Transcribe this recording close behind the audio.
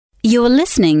You're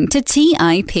listening to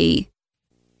TIP.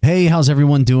 Hey, how's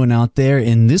everyone doing out there?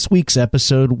 In this week's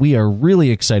episode, we are really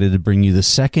excited to bring you the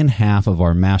second half of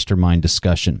our Mastermind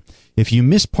discussion. If you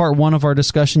missed part one of our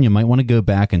discussion, you might want to go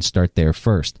back and start there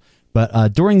first.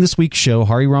 But during this week's show,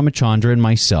 Hari Ramachandra and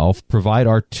myself provide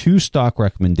our 2 stock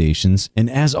recommendations.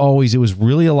 And as always, it was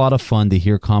really a lot of fun to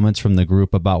hear comments from the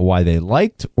group about why they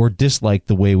liked or disliked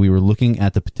the way we were looking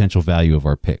at the potential value of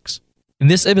our picks. In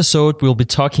this episode, we'll be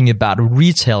talking about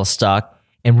retail stock.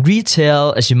 And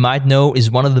retail, as you might know,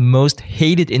 is one of the most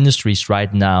hated industries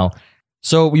right now.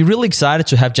 So we're really excited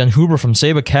to have John Huber from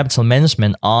Saber Capital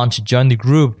Management on to join the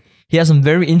group. He has some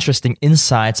very interesting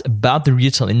insights about the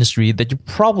retail industry that you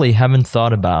probably haven't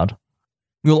thought about.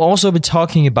 We'll also be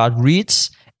talking about REITs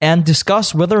and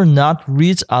discuss whether or not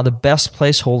REITs are the best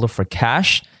placeholder for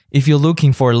cash if you're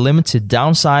looking for a limited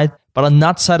downside, but are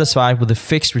not satisfied with the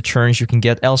fixed returns you can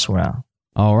get elsewhere.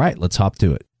 All right, let's hop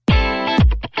to it.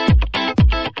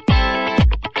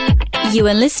 You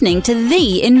are listening to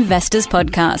The Investors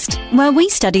Podcast, where we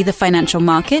study the financial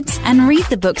markets and read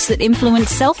the books that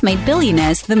influence self-made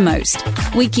billionaires the most.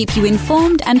 We keep you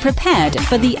informed and prepared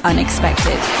for the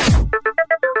unexpected.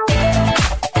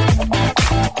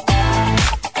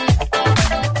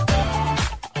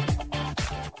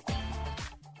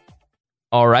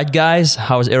 All right, guys,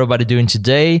 how is everybody doing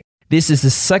today? This is the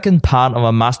second part of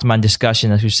our Mastermind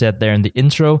discussion, as we said there in the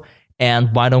intro.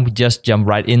 And why don't we just jump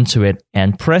right into it?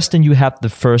 And Preston, you have the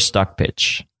first stock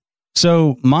pitch.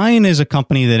 So mine is a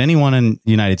company that anyone in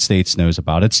the United States knows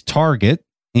about. It's Target,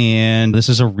 and this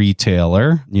is a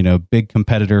retailer. You know, big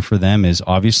competitor for them is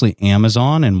obviously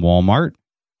Amazon and Walmart.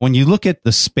 When you look at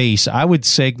the space, I would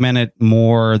segment it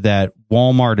more that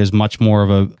Walmart is much more of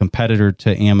a competitor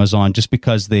to Amazon just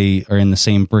because they are in the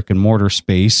same brick and mortar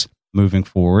space moving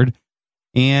forward.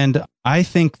 And I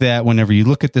think that whenever you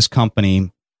look at this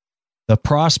company, the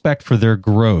prospect for their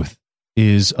growth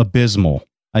is abysmal.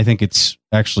 I think it's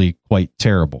actually quite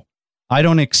terrible. I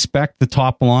don't expect the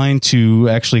top line to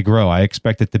actually grow. I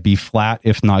expect it to be flat,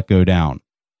 if not go down.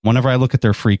 Whenever I look at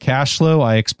their free cash flow,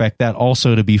 I expect that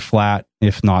also to be flat,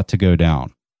 if not to go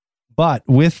down. But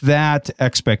with that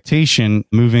expectation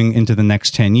moving into the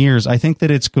next 10 years, I think that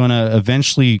it's going to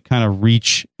eventually kind of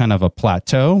reach kind of a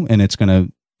plateau and it's going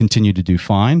to continue to do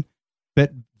fine.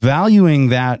 But valuing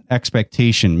that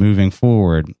expectation moving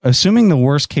forward, assuming the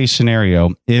worst case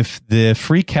scenario, if the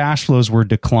free cash flows were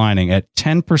declining at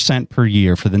 10% per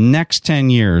year for the next 10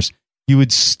 years, you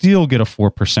would still get a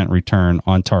 4% return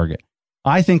on Target.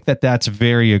 I think that that's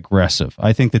very aggressive.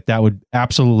 I think that that would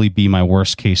absolutely be my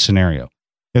worst case scenario.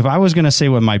 If I was going to say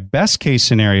what my best case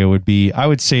scenario would be, I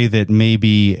would say that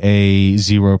maybe a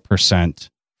 0%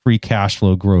 free cash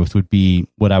flow growth would be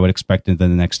what I would expect in the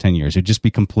next 10 years. It'd just be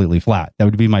completely flat. That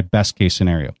would be my best case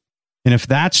scenario. And if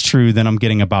that's true, then I'm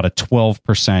getting about a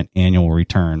 12% annual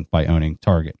return by owning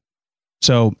Target.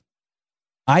 So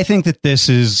I think that this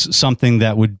is something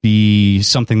that would be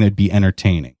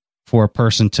entertaining for a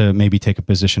person to maybe take a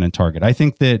position in Target. I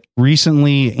think that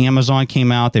recently Amazon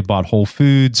came out, they bought Whole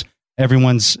Foods.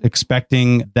 Everyone's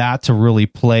expecting that to really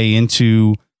play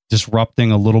into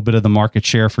disrupting a little bit of the market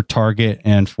share for Target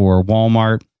and for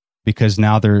Walmart because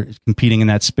now they're competing in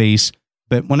that space.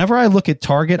 But whenever I look at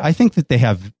Target, I think that they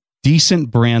have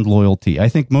decent brand loyalty. I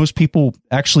think most people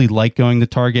actually like going to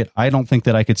Target. I don't think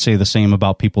that I could say the same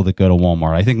about people that go to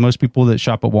Walmart. I think most people that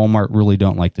shop at Walmart really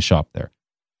don't like to shop there.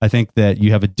 I think that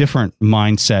you have a different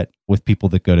mindset with people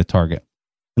that go to Target.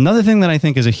 Another thing that I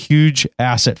think is a huge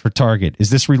asset for Target is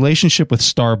this relationship with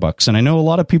Starbucks. And I know a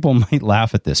lot of people might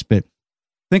laugh at this, but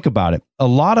think about it. A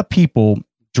lot of people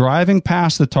driving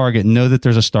past the Target know that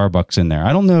there's a Starbucks in there.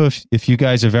 I don't know if you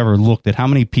guys have ever looked at how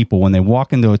many people, when they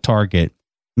walk into a Target,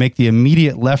 make the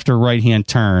immediate left or right-hand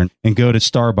turn and go to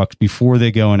Starbucks before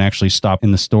they go and actually stop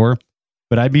in the store.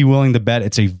 But I'd be willing to bet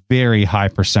it's a very high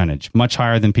percentage, much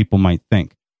higher than people might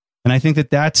think. And I think that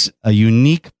that's a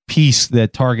unique piece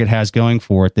that Target has going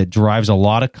for it that drives a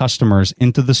lot of customers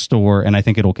into the store. And I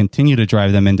think it'll continue to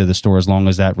drive them into the store as long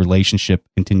as that relationship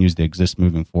continues to exist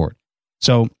moving forward.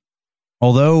 So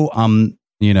although I'm,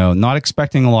 not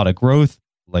expecting a lot of growth,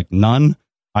 like none,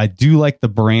 I do like the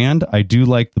brand. I do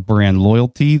like the brand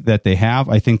loyalty that they have.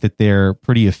 I think that they're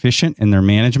pretty efficient in their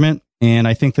management. And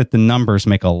I think that the numbers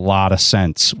make a lot of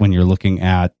sense when you're looking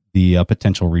at the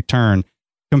potential return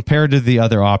compared to the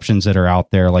other options that are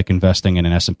out there, like investing in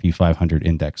an S&P 500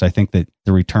 index. I think that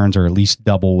the returns are at least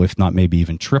double, if not maybe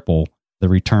even triple, the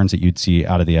returns that you'd see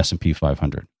out of the S&P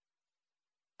 500.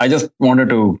 I just wanted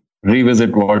to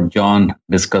revisit what John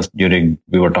discussed during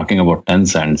we were talking about 10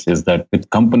 cents, is that with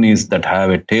companies that have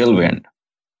a tailwind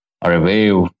or a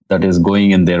wave that is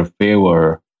going in their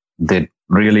favor, they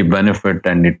really benefit,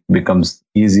 and it becomes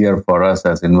easier for us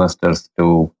as investors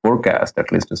to forecast,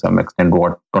 at least to some extent,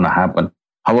 what's going to happen.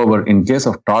 However, in case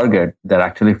of Target, they're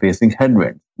actually facing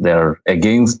headwinds. They're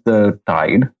against the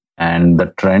tide, and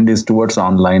the trend is towards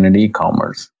online and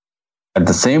e-commerce. At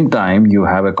the same time, you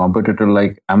have a competitor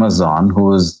like Amazon,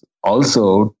 who is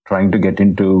also trying to get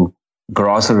into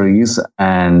groceries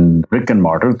and brick and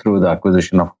mortar through the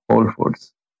acquisition of Whole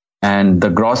Foods. And the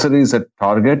groceries at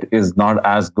Target is not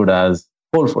as good as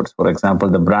Whole Foods. For example,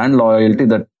 the brand loyalty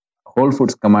that Whole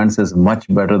Foods commands is much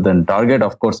better than Target.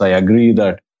 Of course, I agree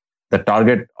that the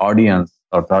target audience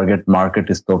or target market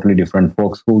is totally different.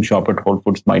 Folks who shop at Whole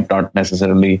Foods might not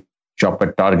necessarily shop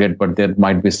at Target, but there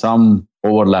might be some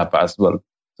overlap as well.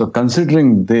 So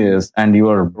considering this, and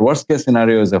your worst case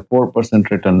scenario is a 4%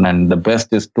 return and the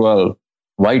best is 12,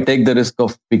 why take the risk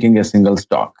of picking a single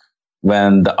stock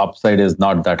when the upside is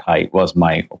not that high, was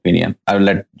my opinion. I will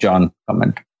let John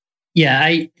comment. Yeah,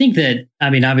 I think that,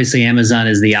 obviously Amazon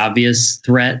is the obvious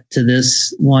threat to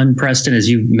this one, Preston, as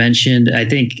you mentioned. I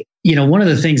think, one of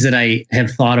the things that I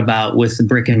have thought about with the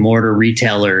brick and mortar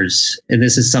retailers, and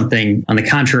this is something on the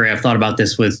contrary, I've thought about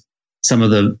this with some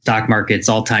of the stock market's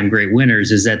all-time great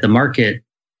winners, is that the market,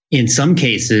 in some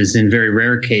cases, in very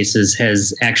rare cases,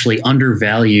 has actually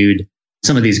undervalued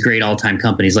some of these great all-time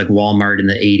companies like Walmart in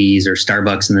the 80s or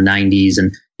Starbucks in the 90s.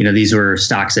 And, these were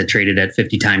stocks that traded at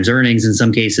 50 times earnings in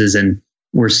some cases and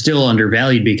were still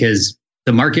undervalued because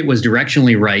the market was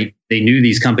directionally right. They knew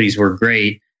these companies were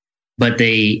great, but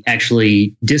they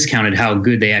actually discounted how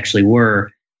good they actually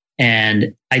were.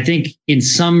 And I think in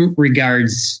some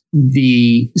regards,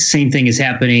 the same thing is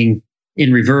happening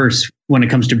in reverse when it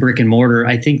comes to brick and mortar.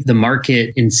 I think the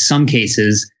market in some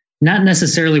cases, not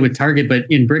necessarily with Target, but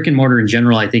in brick and mortar in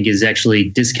general, I think is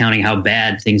actually discounting how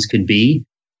bad things could be.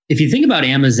 If you think about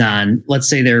Amazon, let's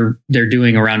say they're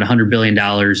doing around $100 billion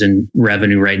in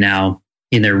revenue right now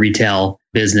in their retail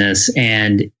business.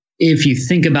 And if you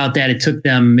think about that, it took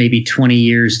them maybe 20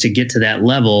 years to get to that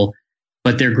level,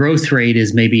 but their growth rate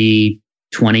is maybe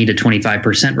 20 to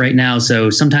 25% right now. So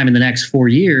sometime in the next 4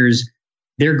 years,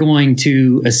 they're going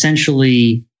to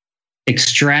essentially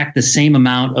extract the same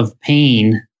amount of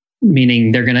pain,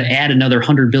 meaning they're going to add another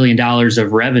 $100 billion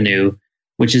of revenue,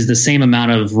 which is the same amount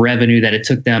of revenue that it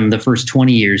took them the first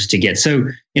 20 years to get. So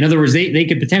in other words, they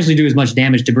could potentially do as much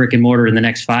damage to brick and mortar in the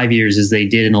next 5 years as they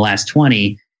did in the last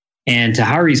 20. And to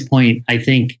Hari's point, I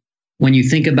think when you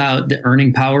think about the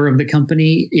earning power of the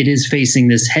company, it is facing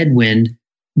this headwind.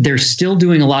 They're still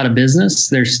doing a lot of business.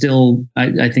 They're still,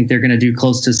 I think they're going to do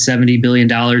close to $70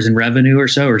 billion in revenue or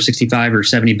so, or 65 or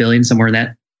 70 billion, somewhere in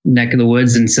that neck of the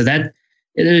woods. And so that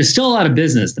there's still a lot of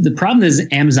business. The problem is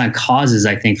Amazon causes,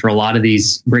 I think, for a lot of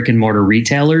these brick and mortar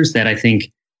retailers that I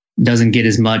think doesn't get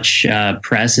as much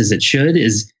press as it should,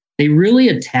 is they really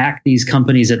attack these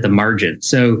companies at the margin.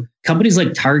 So companies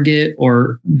like Target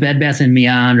or Bed Bath &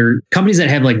 Beyond, or companies that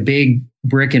have like big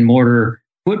brick and mortar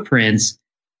footprints,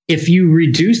 if you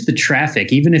reduce the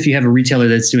traffic, even if you have a retailer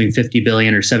that's doing $50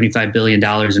 billion or $75 billion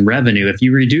in revenue, if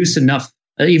you reduce enough,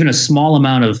 even a small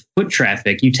amount of foot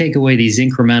traffic, you take away these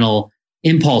incremental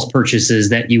impulse purchases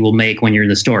that you will make when you're in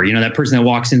the store. That person that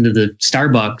walks into the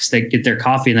Starbucks, they get their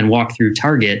coffee and then walk through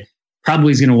Target,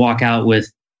 probably is going to walk out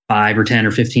with $5 or $10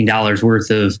 or $15 worth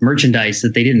of merchandise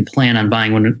that they didn't plan on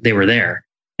buying when they were there.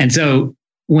 And so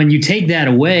when you take that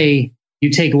away, you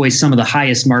take away some of the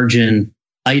highest margin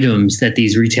items that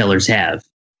these retailers have.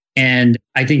 And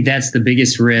I think that's the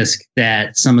biggest risk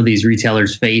that some of these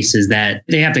retailers face, is that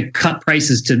they have to cut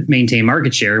prices to maintain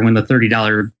market share. When the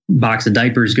 $30 box of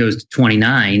diapers goes to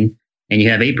 $29 and you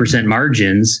have 8%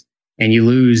 margins and you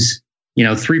lose,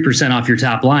 3% off your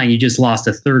top line, you just lost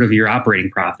a third of your operating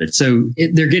profit. So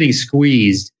they're getting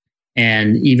squeezed.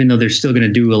 And even though they're still going to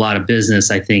do a lot of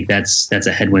business, I think that's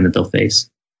a headwind that they'll face.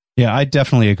 Yeah, I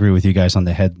definitely agree with you guys on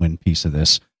the headwind piece of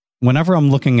this. Whenever I'm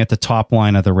looking at the top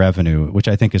line of the revenue, which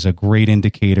I think is a great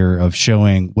indicator of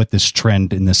showing what this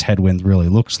trend in this headwind really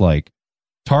looks like,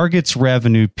 Target's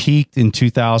revenue peaked in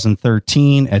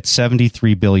 2013 at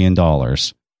 $73 billion.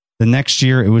 The next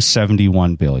year, it was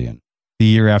 $71 billion. The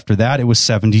year after that, it was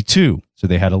 72. So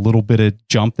they had a little bit of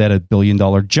jump, that $1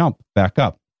 billion jump back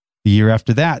up. The year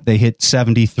after that, they hit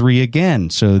 73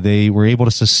 again. So they were able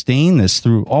to sustain this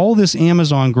through all this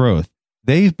Amazon growth.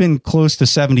 They've been close to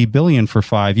 70 billion for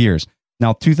 5 years.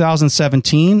 Now,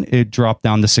 2017, it dropped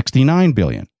down to 69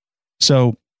 billion.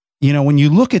 So, when you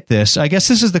look at this, I guess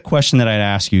this is the question that I'd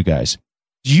ask you guys.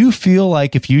 Do you feel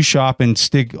like if you shop, and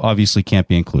Stig obviously can't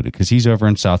be included because he's over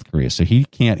in South Korea, so he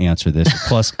can't answer this.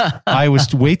 Plus, I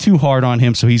was way too hard on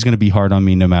him, so he's going to be hard on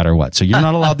me no matter what. So you're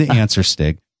not allowed to answer,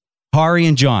 Stig. Hari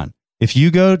and John, if you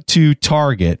go to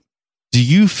Target do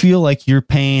you feel like you're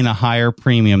paying a higher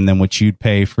premium than what you'd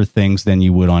pay for things than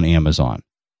you would on Amazon?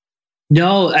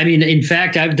 No, I mean, in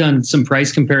fact, I've done some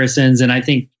price comparisons, and I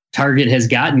think Target has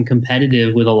gotten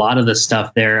competitive with a lot of the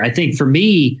stuff there. I think for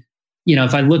me,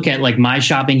 if I look at like my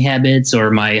shopping habits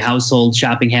or my household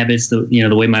shopping habits,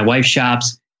 the way my wife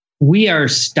shops, we are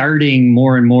starting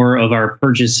more and more of our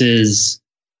purchases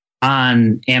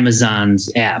on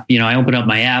Amazon's app. I open up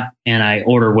my app and I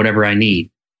order whatever I need.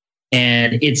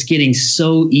 And it's getting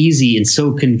so easy and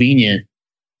so convenient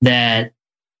that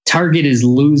Target is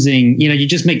losing, you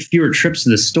just make fewer trips to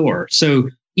the store. So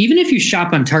even if you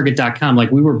shop on Target.com,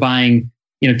 like we were buying,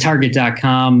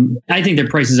 Target.com, I think their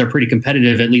prices are pretty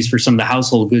competitive, at least for some of the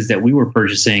household goods that we were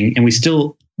purchasing. And we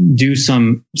still do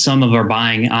some of our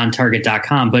buying on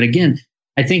Target.com. But again,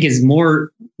 I think as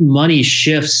more money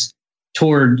shifts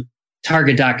toward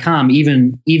Target.com,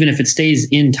 even if it stays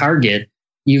in Target,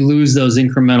 you lose those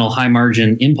incremental high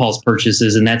margin impulse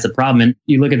purchases. And that's a problem. And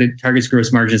you look at the Target's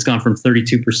gross margin, it's gone from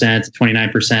 32% to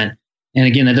 29%. And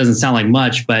again, that doesn't sound like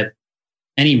much, but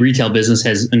any retail business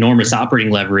has enormous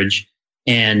operating leverage.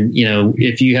 And,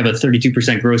 if you have a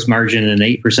 32% gross margin and an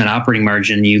 8% operating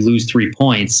margin, you lose 3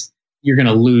 points, you're going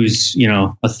to lose,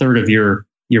 a third of your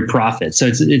profit. So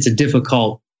it's a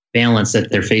difficult balance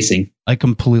that they're facing. I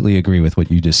completely agree with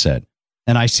what you just said.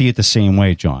 And I see it the same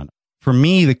way, John. For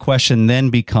me, the question then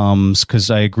becomes, because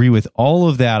I agree with all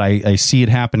of that, I see it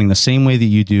happening the same way that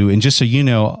you do. And just so you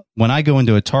know, when I go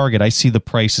into a Target, I see the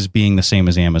prices being the same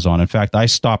as Amazon. In fact, I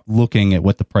stopped looking at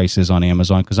what the price is on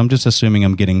Amazon because I'm just assuming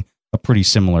I'm getting a pretty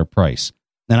similar price.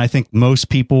 And I think most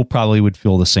people probably would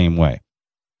feel the same way.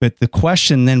 But the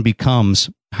question then becomes,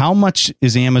 how much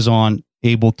is Amazon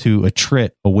able to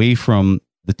attrit away from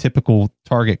the typical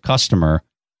Target customer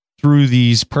through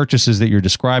these purchases that you're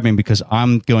describing? Because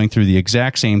I'm going through the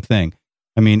exact same thing.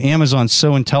 I mean, Amazon's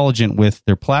so intelligent with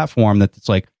their platform that it's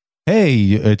like, hey,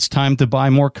 it's time to buy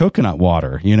more coconut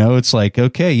water. It's like,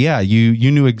 okay, yeah,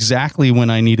 you knew exactly when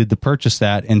I needed to purchase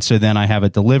that. And so then I have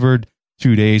it delivered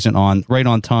 2 days and right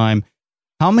on time.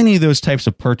 How many of those types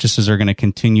of purchases are going to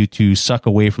continue to suck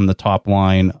away from the top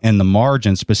line and the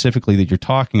margin specifically that you're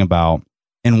talking about?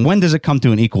 And when does it come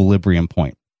to an equilibrium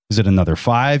point? Is it another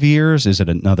 5 years? Is it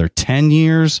another 10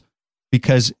 years?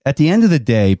 Because at the end of the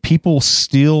day, people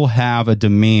still have a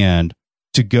demand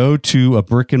to go to a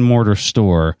brick and mortar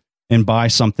store and buy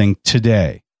something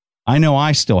today. I know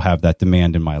I still have that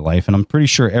demand in my life, and I'm pretty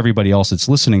sure everybody else that's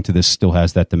listening to this still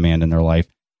has that demand in their life.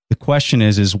 The question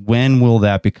is when will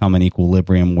that become an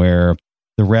equilibrium where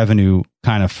the revenue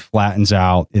kind of flattens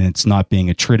out and it's not being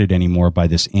attrited anymore by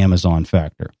this Amazon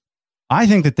factor? I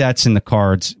think that that's in the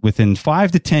cards. Within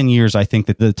 5 to 10 years, I think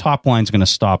that the top line is going to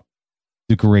stop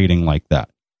degrading like that.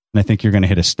 And I think you're going to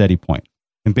hit a steady point.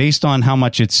 And based on how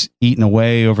much it's eaten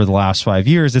away over the last 5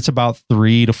 years, it's about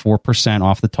 3 to 4%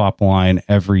 off the top line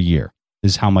every year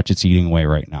is how much it's eating away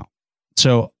right now.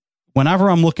 So whenever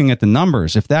I'm looking at the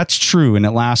numbers, if that's true and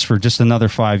it lasts for just another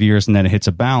 5 years and then it hits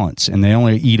a balance and they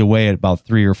only eat away at about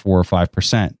 3 or 4 or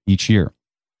 5% each year,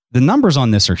 the numbers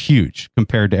on this are huge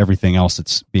compared to everything else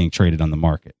that's being traded on the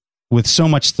market with so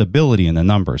much stability in the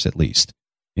numbers, at least.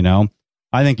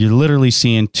 I think you're literally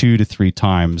seeing 2 to 3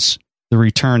 times the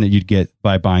return that you'd get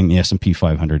by buying the S&P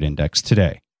 500 index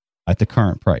today at the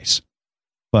current price.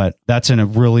 But that's a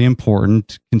really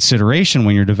important consideration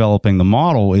when you're developing the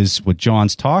model is what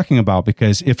John's talking about,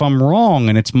 because if I'm wrong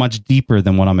and it's much deeper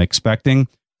than what I'm expecting,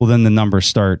 well, then the numbers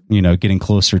start, getting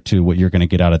closer to what you're going to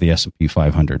get out of the S&P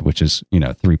 500, which is,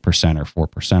 3% or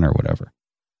 4% or whatever.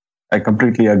 I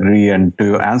completely agree. And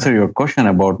to answer your question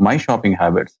about my shopping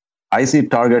habits, I see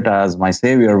Target as my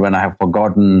savior when I have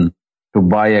forgotten to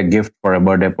buy a gift for a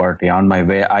birthday party. On my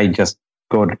way, I just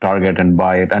go to Target and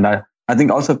buy it. And I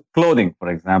think also clothing, for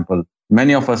example.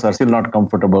 Many of us are still not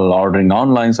comfortable ordering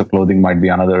online, so clothing might be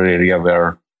another area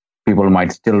where people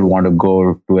might still want to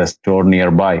go to a store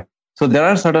nearby. So there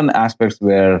are certain aspects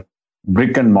where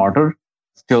brick and mortar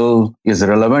still is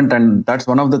relevant. And that's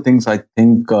one of the things I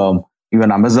think even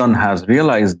Amazon has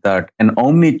realized, that an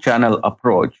omni-channel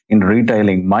approach in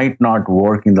retailing might not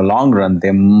work in the long run.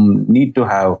 They need to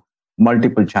have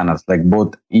multiple channels, like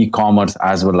both e-commerce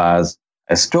as well as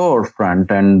a storefront.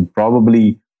 And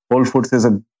probably Whole Foods is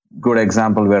a good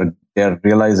example where they're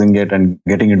realizing it and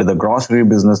getting into the grocery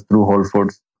business through Whole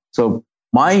Foods. So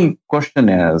my question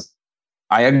is,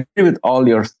 I agree with all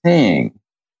you're saying,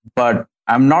 but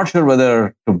I'm not sure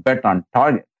whether to bet on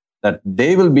Target, that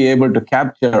they will be able to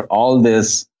capture all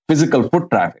this physical foot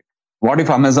traffic. What if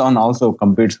Amazon also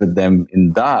competes with them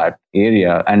in that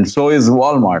area? And so is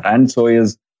Walmart, and so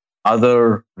is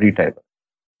other retailers.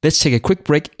 Let's take a quick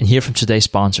break and hear from today's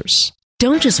sponsors.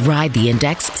 Don't just ride the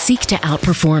index, seek to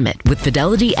outperform it with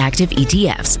Fidelity Active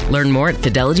ETFs. Learn more at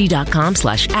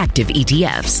fidelity.com/active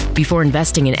ETFs. Before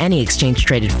investing in any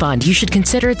exchange-traded fund, you should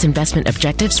consider its investment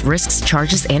objectives, risks,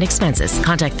 charges, and expenses.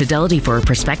 Contact Fidelity for a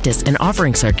prospectus, an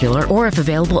offering circular, or if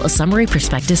available, a summary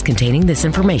prospectus containing this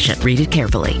information. Read it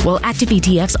carefully. While active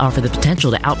ETFs offer the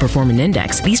potential to outperform an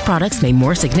index, these products may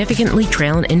more significantly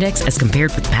trail an index as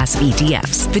compared with passive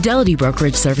ETFs. Fidelity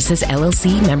Brokerage Services,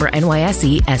 LLC, member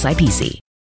NYSE, SIPC.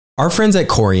 Our friends at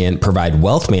Corient provide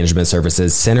wealth management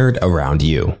services centered around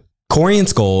you.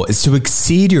 Corient's goal is to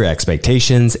exceed your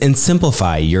expectations and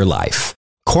simplify your life.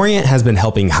 Corient has been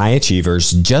helping high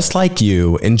achievers just like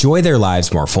you enjoy their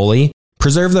lives more fully,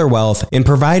 preserve their wealth, and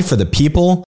provide for the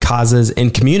people, causes,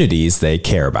 and communities they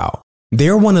care about.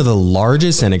 They're one of the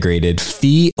largest integrated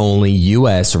fee-only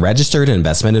U.S. registered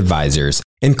investment advisors,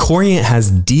 and Corient has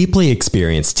deeply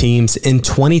experienced teams in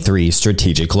 23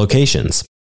 strategic locations.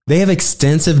 They have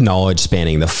extensive knowledge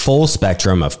spanning the full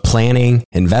spectrum of planning,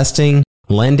 investing,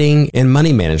 lending, and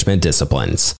money management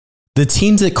disciplines. The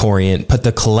teams at Corient put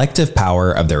the collective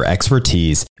power of their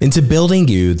expertise into building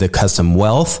you the custom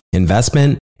wealth,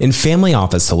 investment, and family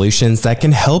office solutions that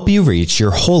can help you reach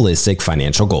your holistic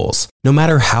financial goals, no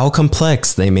matter how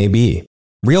complex they may be.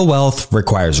 Real wealth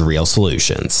requires real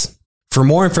solutions. For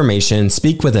more information,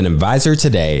 speak with an advisor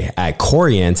today at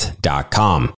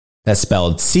Corient.com. That's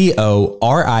spelled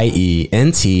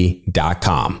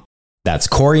Corient.com. That's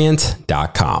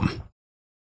Corient.com.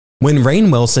 When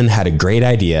Rainn Wilson had a great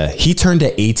idea, he turned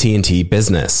to AT&T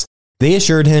Business. They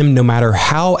assured him no matter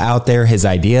how out there his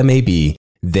idea may be,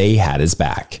 they had his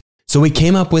back. So he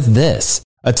came up with this,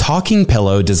 a talking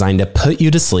pillow designed to put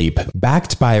you to sleep,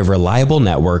 backed by a reliable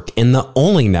network and the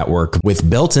only network with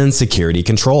built-in security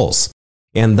controls.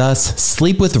 And thus,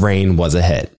 Sleep with Rainn was a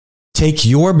hit. Take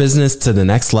your business to the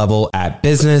next level at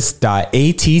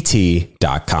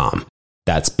business.att.com.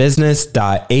 That's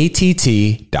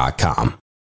business.att.com.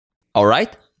 All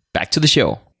right, back to the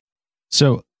show.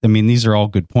 So, these are all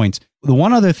good points. The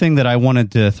one other thing that I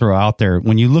wanted to throw out there,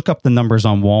 when you look up the numbers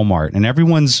on Walmart and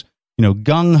everyone's,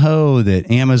 gung-ho that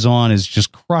Amazon is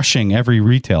just crushing every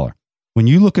retailer. When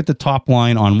you look at the top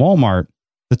line on Walmart,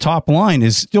 the top line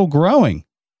is still growing.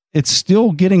 It's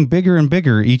still getting bigger and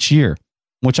bigger each year,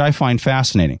 which I find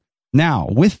fascinating. Now,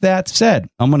 with that said,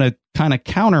 I'm going to kind of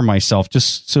counter myself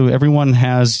just so everyone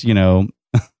has,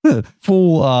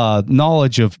 full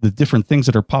knowledge of the different things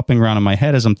that are popping around in my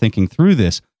head as I'm thinking through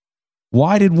this.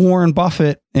 Why did Warren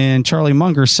Buffett and Charlie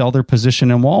Munger sell their position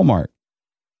in Walmart?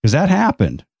 Because that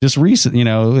happened just recently,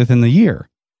 within the year.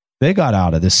 They got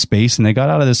out of this space, and they got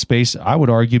out of this space, I would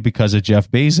argue, because of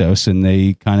Jeff Bezos, and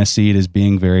they kind of see it as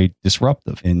being very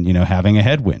disruptive and, having a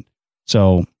headwind.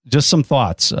 So just some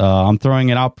thoughts. I'm throwing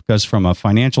it out because from a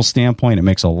financial standpoint, it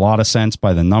makes a lot of sense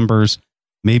by the numbers.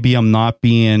 Maybe I'm not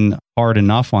being hard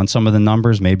enough on some of the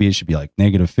numbers. Maybe it should be like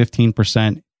negative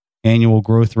 15% annual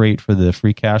growth rate for the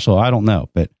free cash flow. I don't know.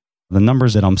 But the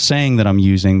numbers that I'm saying that I'm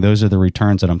using, those are the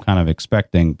returns that I'm kind of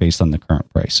expecting based on the current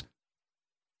price.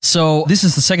 So this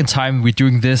is the second time we're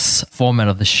doing this format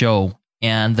of the show.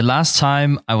 And the last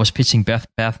time I was pitching Bed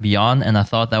Bath & Beyond, and I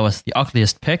thought that was the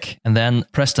ugliest pick. And then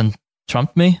Preston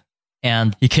trumped me,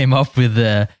 and he came up with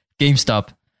GameStop.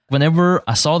 Whenever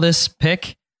I saw this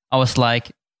pick, I was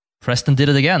like, Preston did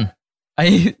it again.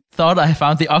 I thought I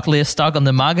found the ugliest stock on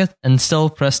the market, and still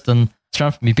Preston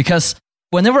trumped me. Because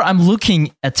whenever I'm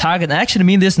looking at Target, and I actually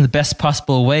mean this in the best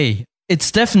possible way,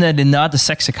 it's definitely not a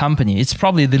sexy company. It's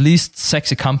probably the least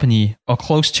sexy company or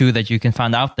close to that you can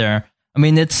find out there.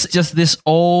 It's just this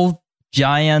old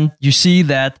giant. You see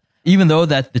that even though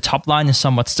that the top line is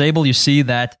somewhat stable, you see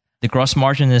that the gross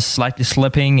margin is slightly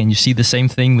slipping, and you see the same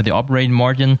thing with the operating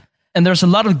margin. And there's a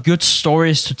lot of good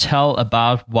stories to tell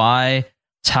about why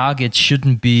Target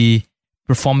shouldn't be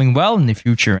performing well in the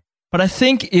future. But I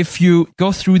think if you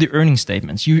go through the earnings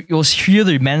statements, you'll hear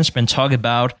the management talk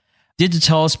about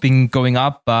digital's been going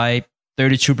up by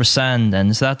 32%, and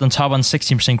is that on top on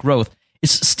 16% growth?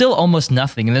 It's still almost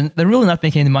nothing. And then they're really not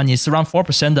making any money. It's around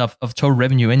 4% of total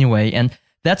revenue anyway. And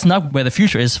that's not where the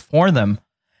future is for them.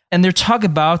 And they're talking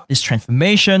about this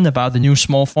transformation, about the new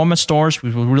small format stores,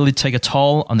 which will really take a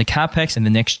toll on the CapEx in the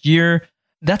next year.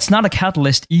 That's not a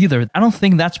catalyst either. I don't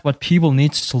think that's what people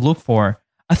need to look for.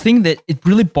 I think that it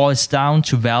really boils down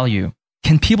to value.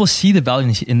 Can people see the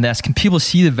value in this? Can people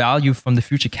see the value from the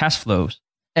future cash flows?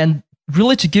 And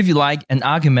really to give you like an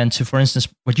argument to, for instance,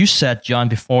 what you said, John,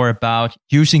 before about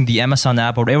using the Amazon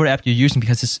app or whatever app you're using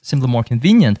because it's simply more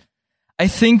convenient. I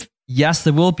think, yes,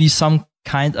 there will be some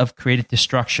kind of creative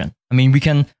destruction. We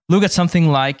can look at something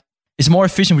like, it's more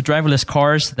efficient with driverless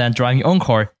cars than driving your own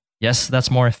car. Yes,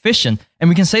 that's more efficient. And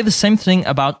we can say the same thing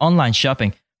about online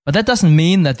shopping. But that doesn't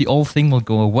mean that the old thing will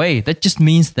go away. That just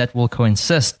means that will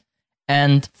coexist.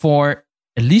 And for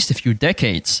at least a few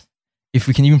decades, if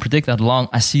we can even predict that long,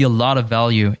 I see a lot of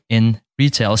value in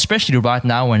retail, especially right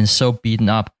now when it's so beaten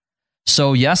up.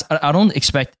 So yes, I don't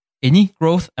expect any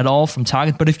growth at all from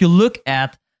Target. But if you look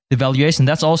at the valuation,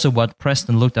 that's also what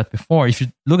Preston looked at before. If you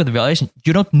look at the valuation,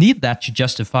 you don't need that to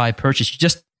justify purchase. You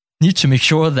just need to make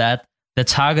sure that the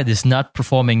Target is not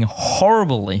performing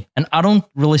horribly. And I don't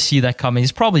really see that coming.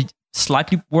 It's probably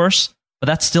slightly worse, but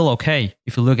that's still okay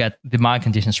if you look at the market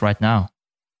conditions right now.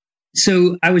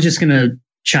 So I was just going to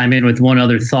chime in with one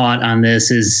other thought on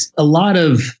this is a lot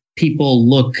of people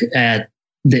look at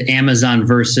the Amazon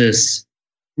versus,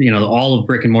 all of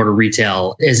brick and mortar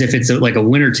retail as if it's like a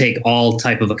winner take all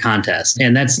type of a contest.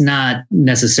 And that's not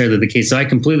necessarily the case. So I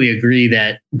completely agree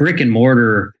that brick and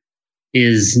mortar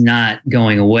is not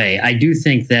going away. I do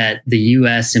think that the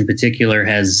US in particular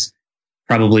has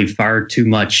probably far too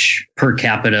much per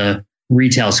capita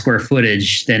retail square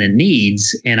footage than it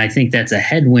needs. And I think that's a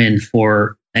headwind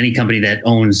for any company that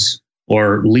owns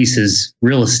or leases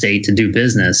real estate to do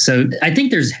business. So I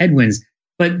think there's headwinds,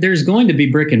 but there's going to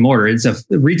be brick and mortar.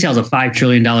 Retail's a $5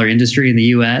 trillion industry in the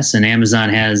US, and Amazon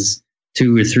has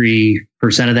 2 or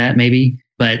 3% of that maybe,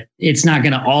 but it's not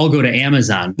going to all go to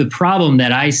Amazon. The problem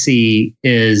that I see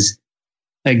is,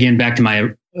 again, back to my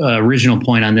original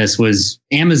point on this, was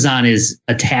Amazon is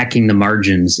attacking the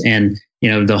margins. And,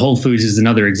 the Whole Foods is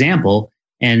another example.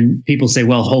 And people say,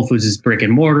 well, Whole Foods is brick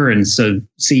and mortar. And so,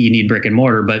 you need brick and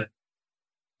mortar. But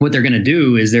what they're going to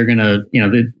do is they're going to,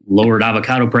 they lowered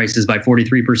avocado prices by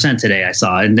 43% today, I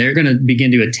saw. And they're going to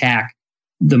begin to attack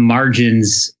the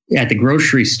margins at the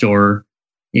grocery store,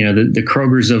 the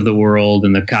Krogers of the world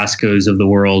and the Costco's of the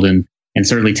world. And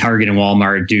certainly Target and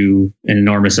Walmart do an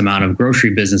enormous amount of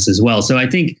grocery business as well. So I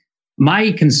think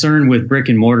my concern with brick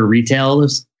and mortar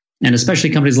retailers, and especially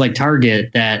companies like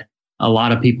Target, that a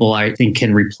lot of people, I think,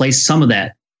 can replace some of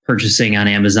that purchasing on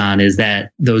Amazon, is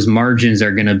that those margins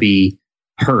are going to be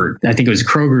hurt. I think it was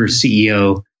Kroger's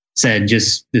CEO said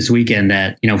just this weekend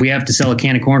that, if we have to sell a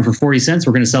can of corn for 40 cents,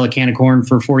 we're going to sell a can of corn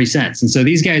for 40 cents. And so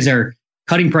these guys are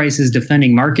cutting prices,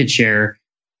 defending market share,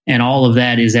 and all of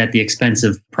that is at the expense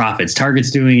of profits. Target's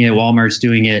doing it, Walmart's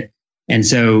doing it. And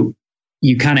so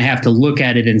you kind of have to look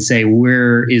at it and say,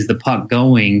 where is the puck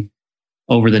going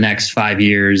over the next 5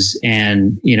 years,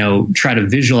 and, try to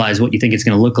visualize what you think it's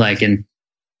going to look like. And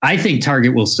I think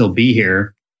Target will still be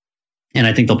here, and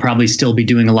I think they'll probably still be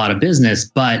doing a lot of business,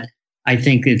 but I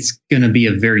think it's going to be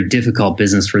a very difficult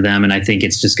business for them. And I think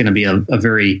it's just going to be a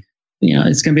very,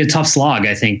 it's going to be a tough slog,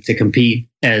 I think, to compete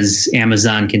as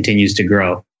Amazon continues to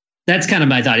grow. That's kind of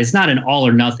my thought. It's not an all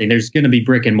or nothing. There's going to be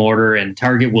brick and mortar, and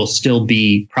Target will still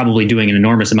be probably doing an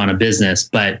enormous amount of business,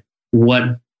 but what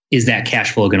is that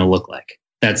cash flow going to look like?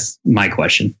 That's my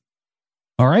question.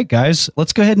 All right, guys,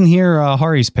 let's go ahead and hear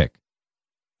Hari's pick.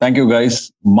 Thank you,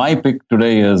 guys. My pick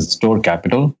today is Store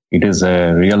Capital. It is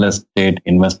a real estate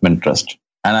investment trust.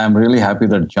 And I'm really happy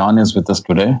that John is with us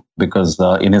today, because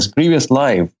in his previous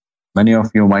life, many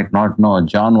of you might not know,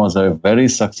 John was a very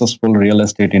successful real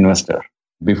estate investor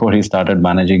before he started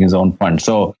managing his own fund.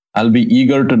 So I'll be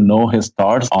eager to know his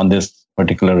thoughts on this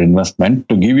particular investment.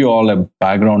 To give you all a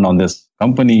background on this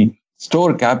company,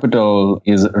 Store Capital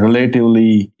is a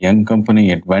relatively young company.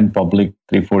 It went public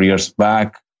 3-4 years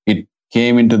back. It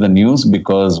came into the news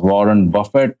because Warren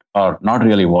Buffett, or not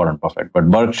really Warren Buffett, but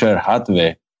Berkshire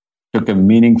Hathaway took a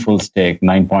meaningful stake,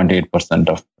 9.8%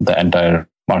 of the entire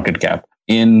market cap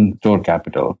in Store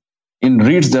Capital. In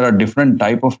REITs, there are different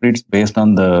type of REITs based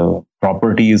on the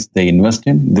properties they invest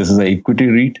in. This is an equity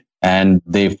REIT, and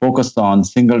they focus on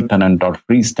single tenant or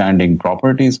freestanding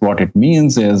properties. What it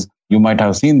means is, you might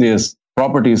have seen these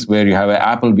properties where you have an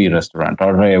Applebee restaurant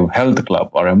or a health club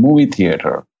or a movie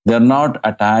theater. They're not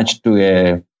attached to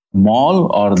a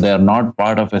mall, or they're not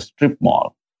part of a strip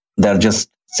mall. They're just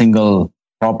single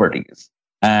properties.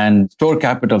 And Store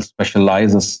Capital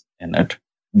specializes in it.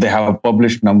 They have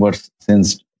published numbers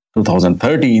since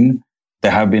 2013. They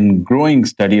have been growing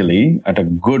steadily at a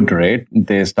good rate.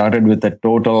 They started with a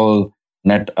total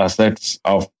net assets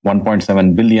of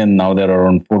 1.7 billion. Now they're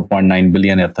around 4.9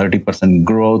 billion, a 30%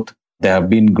 growth. They have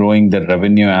been growing their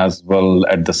revenue as well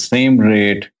at the same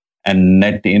rate, and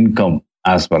net income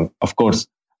as well. Of course,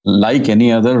 like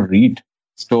any other REIT,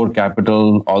 Store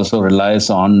Capital also relies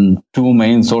on two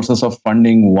main sources of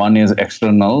funding. One is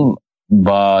external.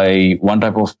 By one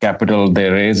type of capital they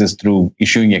raise is through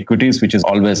issuing equities, which is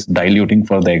always diluting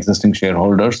for the existing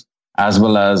shareholders, as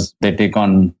well as they take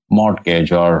on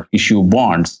mortgage or issue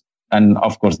bonds. And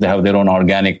of course, they have their own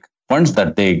organic funds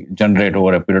that they generate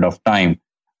over a period of time.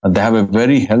 They have a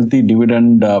very healthy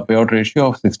dividend payout ratio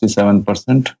of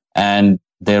 67%. And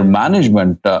their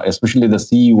management, especially the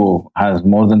CEO, has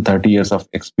more than 30 years of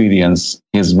experience.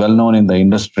 He is well known in the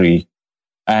industry.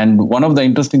 And one of the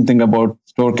interesting things about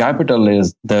Store Capital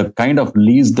is the kind of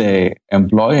lease they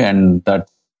employ, and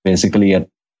that's basically a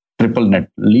triple net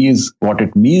lease. What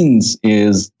it means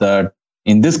is that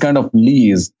in this kind of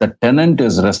lease, the tenant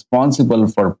is responsible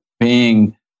for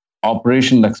paying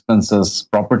operational expenses,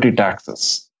 property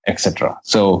taxes, etc.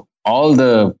 So all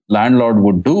the landlord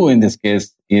would do in this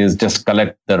case is just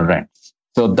collect the rents.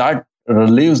 So that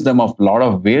relieves them of a lot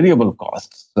of variable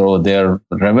costs. So their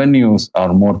revenues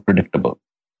are more predictable.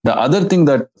 The other thing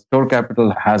that Store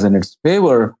Capital has in its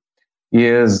favor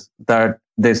is that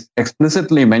they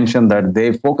explicitly mention that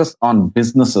they focus on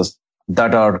businesses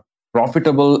that are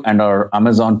profitable and are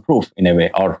Amazon proof in a way,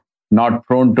 or not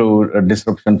prone to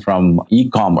disruption from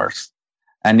e-commerce.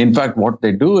 And in fact, what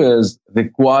they do is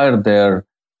require their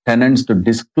tenants to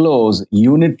disclose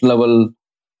unit level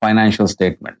financial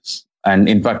statements. And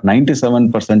in fact,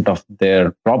 97% of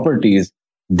their properties,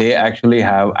 they actually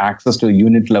have access to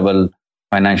unit level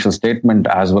financial statement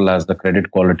as well as the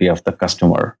credit quality of the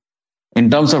customer. In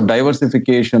terms of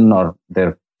diversification or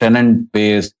their tenant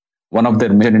base, one of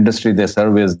their major industry they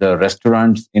serve is the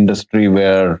restaurants industry,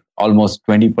 where almost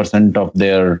 20% of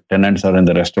their tenants are in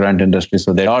the restaurant industry.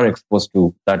 So they are exposed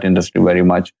to that industry very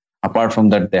much. Apart from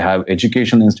that, they have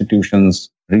education institutions.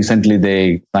 Recently,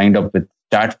 they signed up with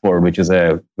Stanford, which is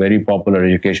a very popular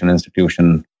education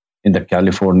institution in the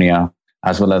California,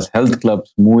 as well as health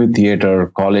clubs, movie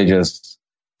theater, colleges,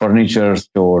 furniture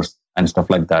stores, and stuff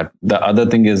like that. The other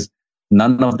thing is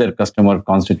none of their customers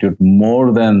constitute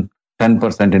more than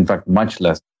 10%, in fact, much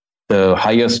less. The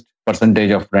highest percentage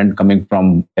of rent coming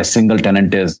from a single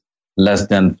tenant is less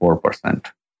than 4%.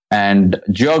 And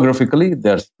geographically,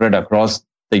 they're spread across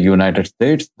the United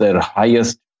States. Their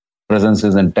highest presence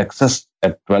is in Texas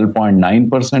at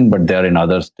 12.9%, but they're in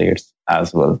other states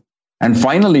as well. And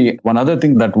finally, one other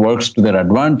thing that works to their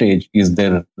advantage is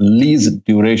their lease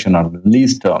duration or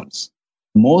lease terms.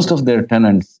 Most of their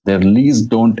tenants, their lease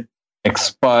don't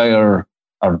expire,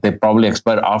 or they probably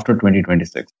expire after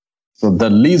 2026. So the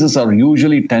leases are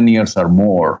usually 10 years or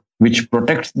more, which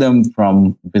protects them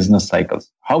from business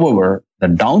cycles. However, the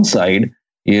downside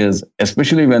is,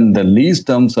 especially when the lease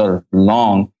terms are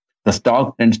long, the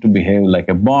stock tends to behave like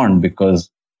a bond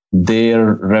because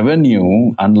their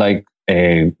revenue, unlike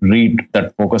a REIT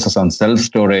that focuses on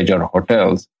self-storage or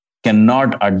hotels,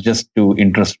 cannot adjust to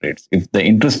interest rates. If the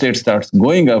interest rate starts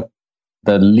going up,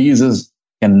 the leases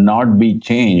cannot be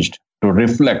changed to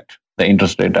reflect the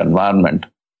interest rate environment.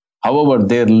 However,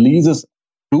 their leases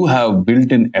do have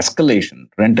built-in escalation,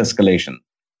 rent escalation.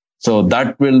 So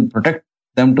that will protect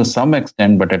them to some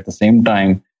extent, but at the same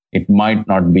time, it might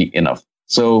not be enough.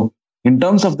 So in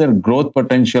terms of their growth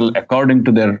potential, according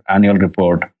to their annual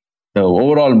report, the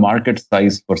overall market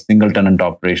size for single tenant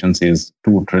operations is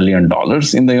 $2 trillion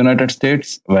in the United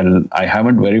States. Well, I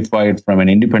haven't verified from an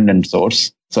independent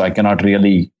source, so I cannot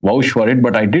really vouch for it,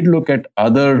 but I did look at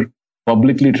other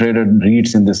publicly traded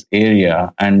REITs in this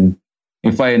area. And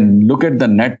if I look at the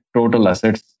net total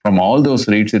assets from all those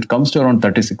REITs, it comes to around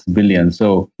 36 billion.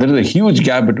 So there is a huge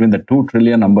gap between the 2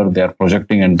 trillion number they are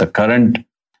projecting and the current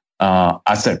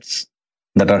assets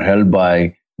that are held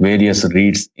by various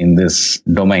REITs in this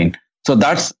domain. So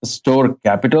that's Store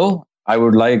Capital. I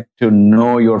would like to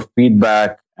know your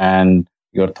feedback and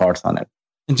your thoughts on it.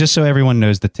 And just so everyone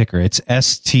knows the ticker, it's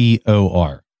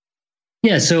STOR.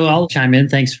 Yeah, so I'll chime in.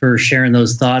 Thanks for sharing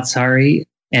those thoughts, Hari.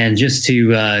 And just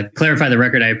to clarify the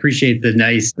record, I appreciate the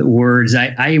nice words.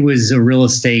 I was a real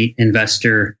estate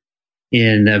investor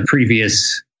in a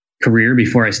previous career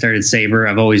before I started Sabre.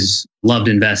 I've always loved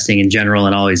investing in general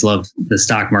and always loved the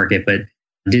stock market, but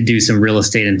did do some real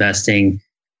estate investing.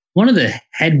 One of the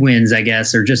headwinds, I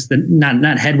guess, or just the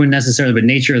not headwind necessarily, but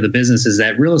nature of the business is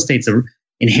that real estate's an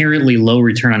inherently low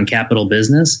return on capital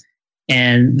business.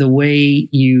 And the way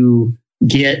you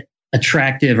get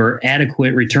attractive or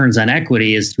adequate returns on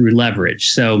equity is through leverage.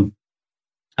 So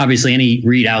obviously any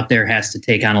REIT out there has to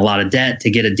take on a lot of debt to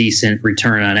get a decent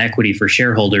return on equity for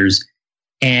shareholders.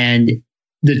 And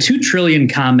the 2 trillion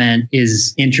comment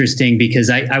is interesting because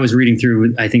I was reading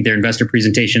through, I think, their investor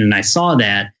presentation and I saw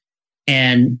that.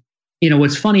 And, you know,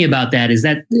 what's funny about that is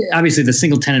that obviously the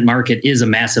single tenant market is a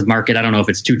massive market. I don't know if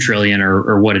it's 2 trillion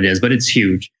or what it is, but it's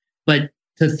huge. But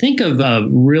to think of a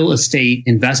real estate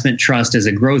investment trust as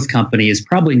a growth company is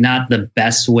probably not the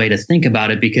best way to think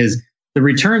about it, because the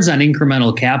returns on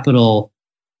incremental capital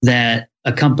that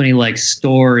a company like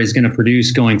Store is going to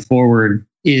produce going forward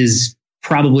is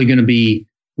probably going to be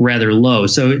rather low.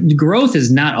 So growth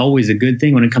is not always a good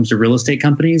thing when it comes to real estate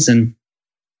companies. And,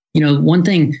 one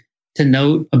thing to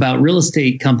note about real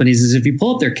estate companies is if you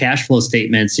pull up their cash flow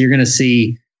statements, you're going to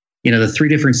see, the three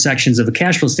different sections of a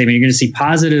cash flow statement. You're going to see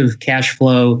positive cash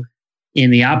flow in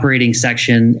the operating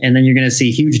section, and then you're going to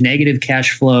see huge negative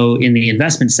cash flow in the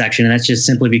investment section. And that's just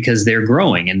simply because they're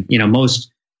growing. And,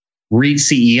 most REIT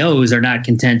CEOs are not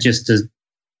content just to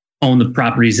own the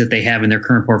properties that they have in their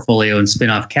current portfolio and spin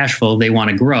off cash flow. They want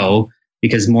to grow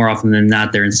because more often than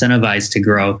not, they're incentivized to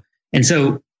grow. And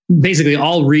so basically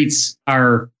all REITs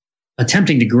are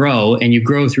attempting to grow, and you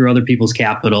grow through other people's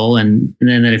capital. And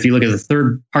then if you look at the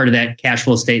third part of that cash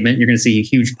flow statement, you're going to see a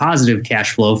huge positive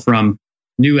cash flow from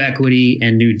new equity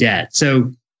and new debt.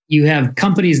 So you have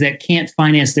companies that can't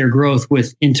finance their growth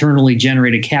with internally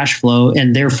generated cash flow,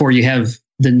 and therefore you have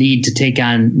the need to take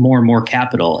on more and more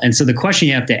capital. And so the question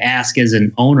you have to ask as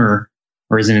an owner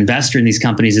or as an investor in these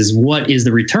companies is, what is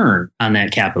the return on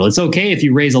that capital? It's okay if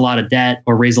you raise a lot of debt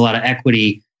or raise a lot of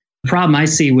equity. The problem I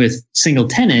see with single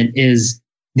tenant is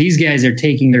these guys are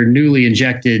taking their newly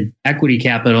injected equity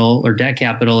capital or debt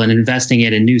capital and investing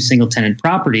it in new single tenant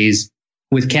properties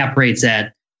with cap rates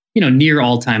at, near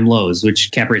all-time lows,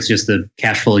 which cap rate's just the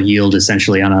cash flow yield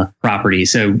essentially on a property.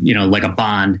 So, like a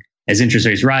bond, as interest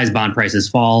rates rise, bond prices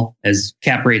fall. As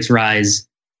cap rates rise,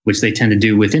 which they tend to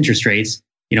do with interest rates,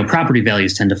 property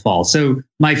values tend to fall. So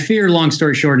my fear, long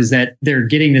story short, is that they're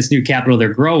getting this new capital,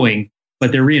 they're growing,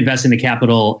 but they're reinvesting the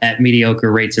capital at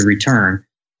mediocre rates of return.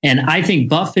 And I think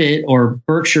Buffett or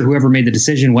Berkshire, whoever made the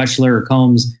decision, Wechsler or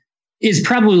Combs, is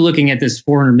probably looking at this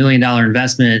 $400 million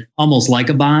investment almost like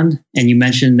a bond. And you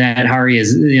mentioned that, Hari,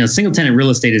 is, single tenant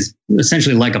real estate is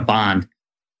essentially like a bond.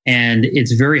 And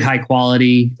it's very high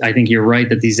quality. I think you're right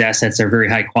that these assets are very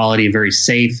high quality, very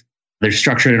safe. They're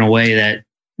structured in a way that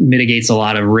mitigates a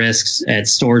lot of risks at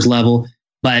stores level.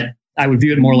 But I would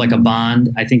view it more like a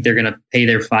bond. I think they're going to pay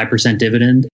their 5%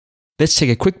 dividend. Let's take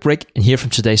a quick break and hear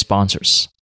from today's sponsors.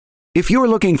 If you're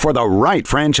looking for the right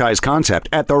franchise concept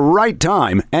at the right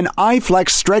time, an iFlex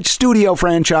Stretch Studio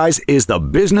franchise is the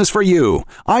business for you.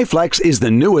 iFlex is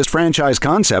the newest franchise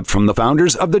concept from the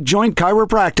founders of The Joint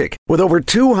Chiropractic. With over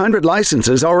 200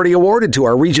 licenses already awarded to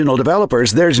our regional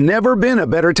developers, there's never been a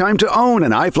better time to own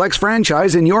an iFlex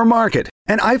franchise in your market.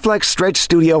 An iFlex Stretch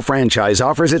Studio franchise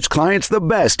offers its clients the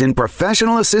best in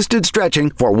professional assisted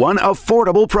stretching for one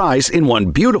affordable price in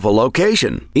one beautiful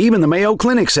location. Even the Mayo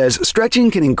Clinic says stretching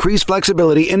can increase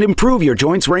flexibility and improve your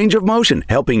joints' range of motion,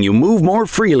 helping you move more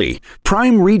freely.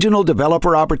 Prime regional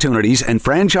developer opportunities and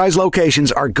franchise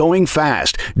locations are going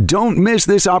fast. Don't miss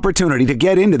this opportunity to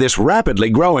get into this rapidly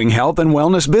growing health and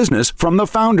wellness business from the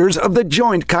founders of The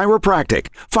Joint Chiropractic.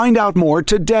 Find out more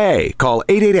today. Call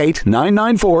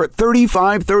 888-994-3539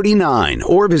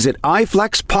 or visit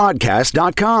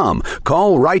iflexpodcast.com.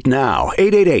 Call right now,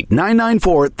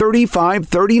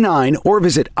 888-994-3539 or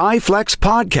visit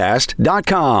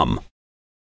iflexpodcast.com.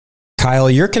 Kyle,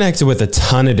 you're connected with a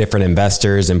ton of different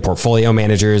investors and portfolio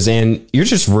managers, and you're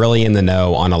just really in the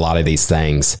know on a lot of these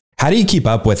things. How do you keep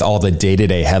up with all the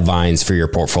day-to-day headlines for your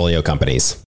portfolio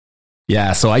companies?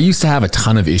 Yeah, so I used to have a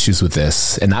ton of issues with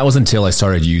this, and that was until I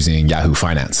started using Yahoo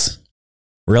Finance.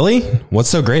 Really? What's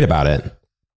so great about it?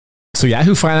 So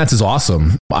Yahoo Finance is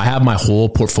awesome. I have my whole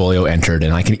portfolio entered,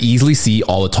 and I can easily see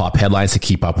all the top headlines to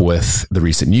keep up with the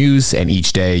recent news. And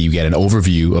each day you get an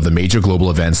overview of the major global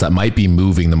events that might be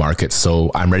moving the market. So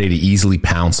I'm ready to easily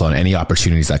pounce on any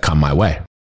opportunities that come my way.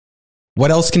 What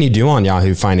else can you do on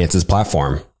Yahoo Finance's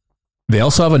platform? They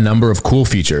also have a number of cool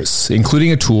features,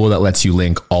 including a tool that lets you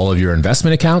link all of your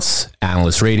investment accounts,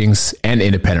 analyst ratings, and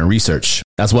independent research,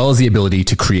 as well as the ability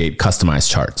to create customized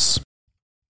charts.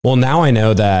 Well, now I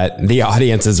know that the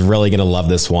audience is really going to love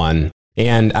this one.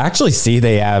 And I actually see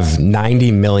they have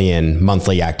 90 million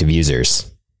monthly active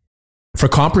users. For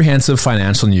comprehensive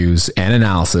financial news and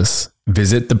analysis,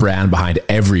 visit the brand behind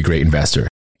every great investor,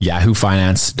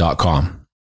 yahoofinance.com.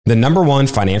 The number one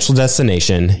financial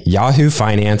destination,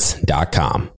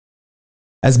 yahoofinance.com.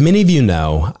 As many of you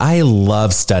know, I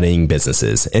love studying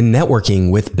businesses and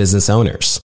networking with business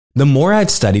owners. The more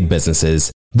I've studied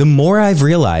businesses, the more I've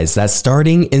realized that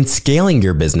starting and scaling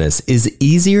your business is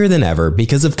easier than ever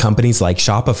because of companies like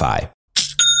Shopify.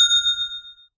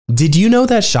 Did you know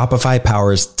that Shopify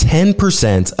powers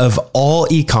 10% of all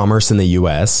e-commerce in the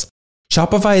US?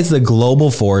 Shopify is the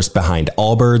global force behind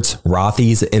Allbirds,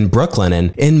 Rothy's, and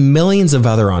Brooklinen, and millions of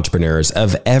other entrepreneurs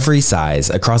of every size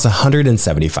across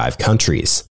 175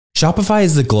 countries. Shopify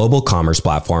is the global commerce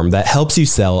platform that helps you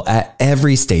sell at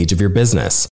every stage of your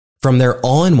business. From their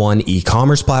all-in-one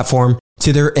e-commerce platform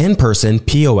to their in-person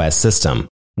POS system.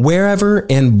 Wherever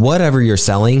and whatever you're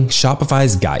selling,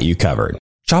 Shopify's got you covered.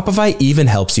 Shopify even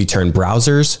helps you turn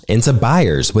browsers into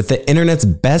buyers with the internet's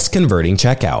best converting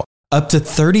checkout, up to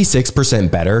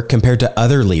 36% better compared to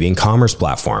other leading commerce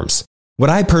platforms. What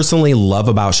I personally love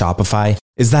about Shopify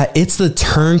is that it's the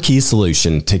turnkey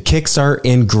solution to kickstart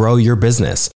and grow your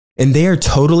business, and they are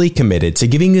totally committed to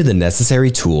giving you the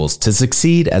necessary tools to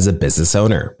succeed as a business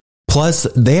owner. Plus,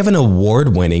 they have an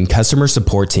award-winning customer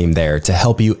support team there to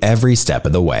help you every step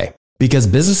of the way. Because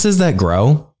businesses that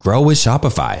grow with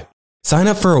Shopify. Sign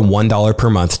up for a $1 per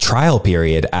month trial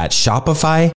period at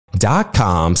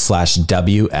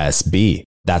shopify.com/WSB.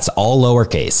 That's all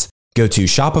lowercase. Go to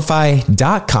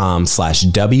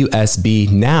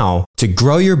shopify.com/WSB now to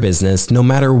grow your business no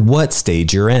matter what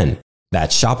stage you're in.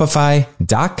 That's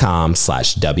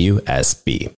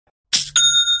shopify.com/WSB.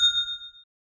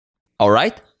 All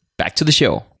right, back to the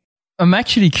show. I'm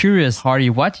actually curious,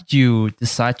 Hardy, why did you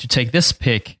decide to take this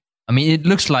pick? I mean, it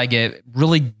looks like a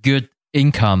really good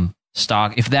income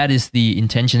stock, if that is the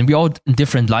intention. We're all in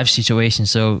different life situations.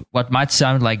 So what might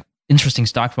sound like interesting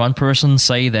stock for one person,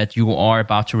 say that you are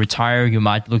about to retire, you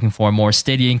might be looking for a more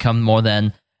steady income more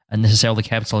than necessarily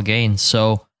capital gains.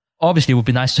 So obviously it would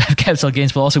be nice to have capital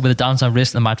gains, but also with the downside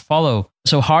risk that might follow.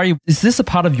 So Hardy, is this a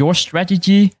part of your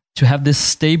strategy to have this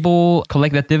stable,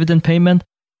 collect that dividend payment?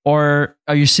 Or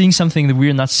are you seeing something that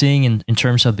we're not seeing in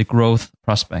terms of the growth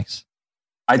prospects?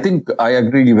 I think I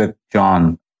agree with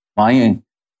John. My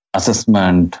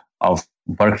assessment of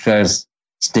Berkshire's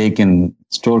stake in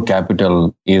Store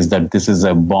Capital is that this is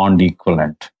a bond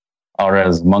equivalent, or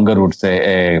as Munger would say,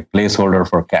 a placeholder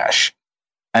for cash.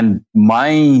 And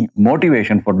my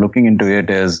motivation for looking into it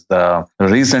is the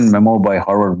recent memo by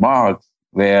Howard Marks,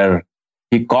 where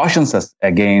he cautions us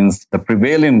against the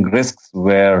prevailing risks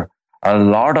where a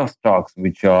lot of stocks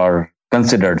which are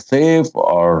considered safe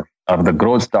or the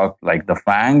growth stock like the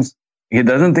FANGs, he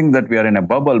doesn't think that we are in a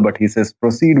bubble, but he says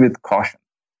proceed with caution.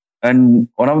 And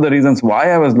one of the reasons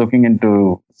why I was looking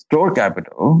into Store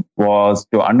Capital was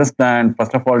to understand,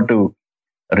 first of all, to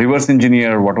reverse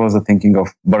engineer what was the thinking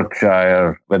of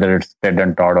Berkshire, whether it's Ted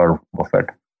and Todd or Buffett.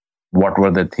 What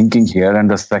were they thinking here? And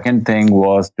the second thing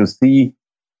was to see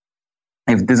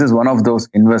if this is one of those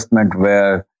investment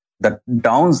where the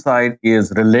downside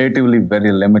is relatively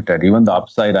very limited. Even the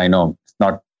upside, I know it's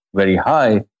not very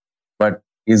high, but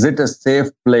is it a safe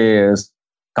place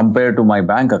compared to my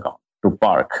bank account to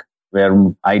park, where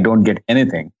I don't get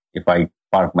anything if I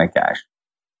park my cash?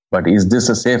 But is this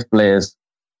a safe place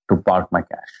to park my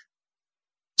cash?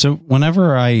 So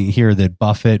whenever I hear that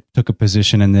Buffett took a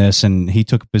position in this, and he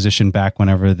took a position back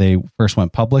whenever they first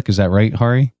went public, is that right,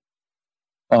 Hari?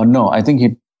 No, I think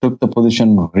he took the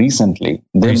position recently.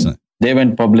 They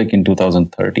went public in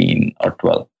 2013 or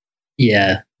 12.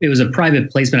 Yeah, it was a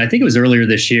private placement. I think it was earlier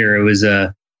this year. It was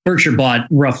Berkshire bought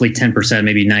roughly 10%,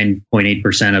 maybe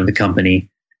 9.8% of the company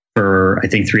for, I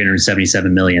think,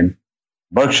 $377 million.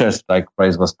 Berkshire's strike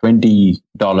price was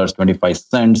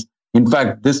 $20.25. In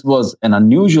fact, this was an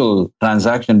unusual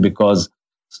transaction because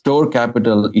Store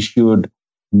Capital issued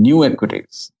new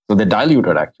equities. So they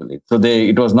diluted, actually. So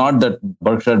it was not that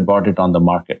Berkshire bought it on the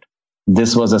market.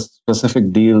 This was a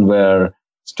specific deal where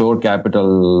Store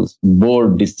Capital's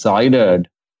board decided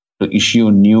to issue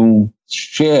new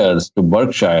shares to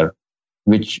Berkshire,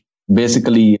 which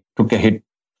basically took a hit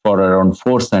for around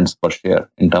 4 cents per share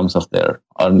in terms of their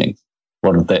earnings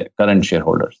for the current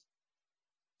shareholders.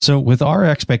 So with our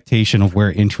expectation of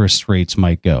where interest rates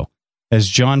might go, as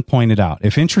John pointed out,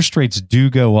 if interest rates do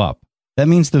go up, that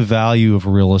means the value of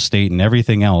real estate and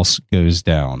everything else goes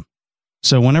down.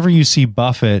 So whenever you see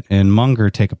Buffett and Munger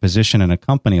take a position in a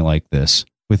company like this,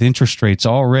 with interest rates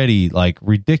already like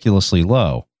ridiculously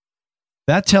low,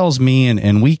 that tells me,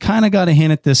 and we kind of got a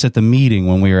hint at this at the meeting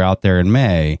when we were out there in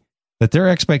May, that their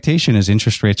expectation is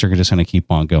interest rates are just going to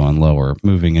keep on going lower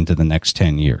moving into the next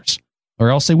 10 years. Or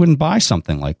else they wouldn't buy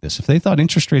something like this. If they thought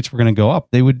interest rates were going to go up,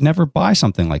 they would never buy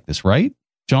something like this, right,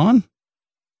 John?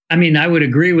 I mean, I would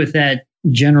agree with that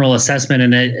general assessment.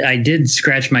 And I did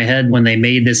scratch my head when they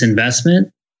made this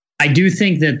investment. I do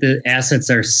think that the assets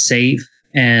are safe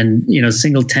and,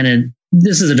 single tenant.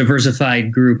 This is a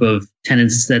diversified group of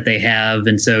tenants that they have.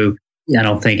 And so I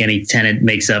don't think any tenant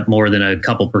makes up more than a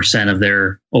couple % of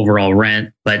their overall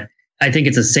rent. But I think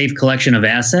it's a safe collection of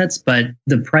assets. But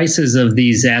the prices of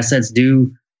these assets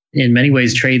do, in many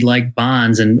ways, trade like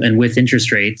bonds and with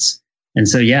interest rates. And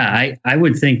so, yeah, I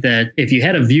would think that if you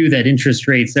had a view that interest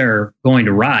rates are going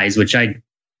to rise, which I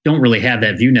don't really have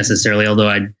that view necessarily, although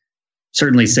I'd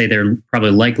certainly say they're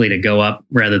probably likely to go up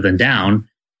rather than down.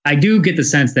 I do get the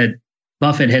sense that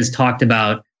Buffett has talked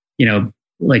about,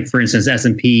 like, for instance,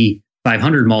 S&P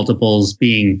 500 multiples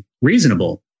being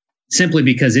reasonable simply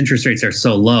because interest rates are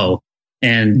so low.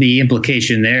 And the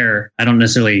implication there, I don't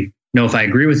necessarily know if I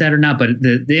agree with that or not, but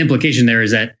the implication there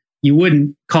is that you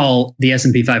wouldn't call the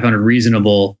S&P 500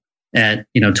 reasonable at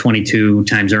 22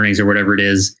 times earnings or whatever it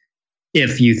is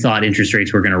if you thought interest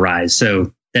rates were going to rise.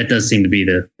 So that does seem to be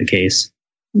the case,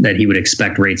 that he would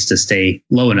expect rates to stay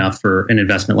low enough for an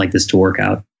investment like this to work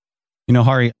out.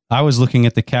 Hari, I was looking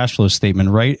at the cash flow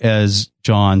statement right as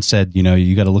John said,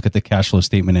 you got to look at the cash flow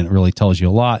statement and it really tells you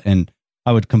a lot. And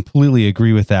I would completely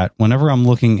agree with that. Whenever I'm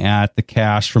looking at the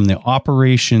cash from the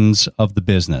operations of the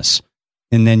business,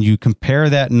 and then you compare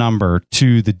that number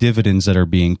to the dividends that are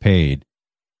being paid,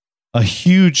 a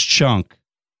huge chunk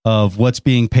of what's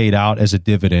being paid out as a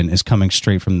dividend is coming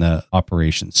straight from the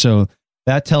operations. So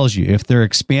that tells you if they're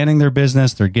expanding their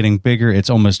business, they're getting bigger, it's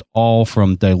almost all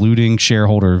from diluting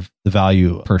shareholder the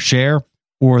value per share,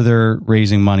 or they're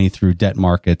raising money through debt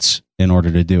markets in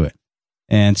order to do it.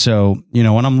 And so,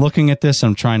 when I'm looking at this,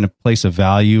 I'm trying to place a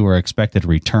value or expected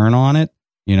return on it.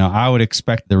 I would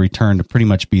expect the return to pretty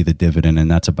much be the dividend,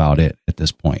 and that's about it at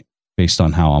this point, based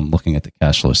on how I'm looking at the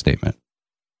cash flow statement.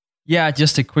 Yeah,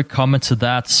 just a quick comment to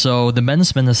that. So the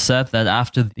management has said that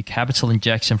after the capital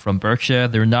injection from Berkshire,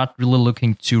 they're not really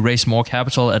looking to raise more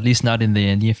capital, at least not in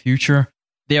the near future.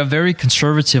 They are very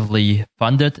conservatively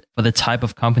funded for the type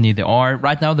of company they are.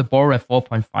 Right now, the borrow at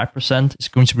 4.5%. It's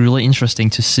going to be really interesting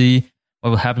to see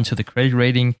what will happen to the credit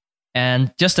rating.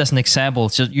 And just as an example,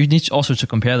 so you need also to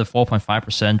compare the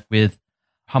 4.5% with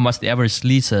how much the average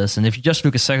lease is. And if you just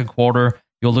look at second quarter,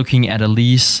 you're looking at a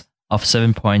lease of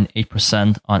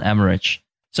 7.8% on average.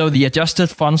 So the adjusted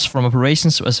funds from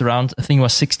operations was around, I think it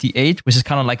was 68, which is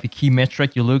kind of like the key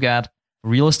metric you look at for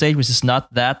real estate, which is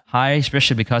not that high,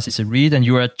 especially because it's a REIT and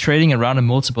you are trading around a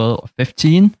multiple of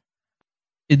 15.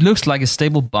 It looks like a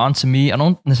stable bond to me. I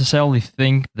don't necessarily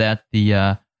think that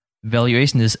the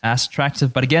valuation is as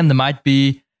attractive, but again, you might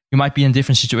be in a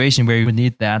different situation where you would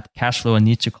need that cash flow and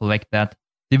need to collect that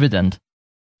dividend.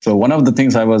 So one of the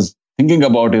things I was thinking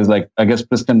about is, like, I guess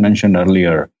Preston mentioned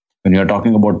earlier, when you're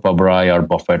talking about Pabrai or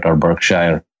Buffett or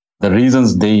Berkshire, the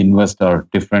reasons they invest are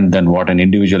different than what an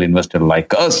individual investor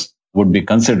like us would be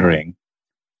considering.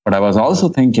 But I was also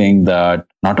thinking that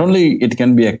not only it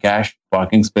can be a cash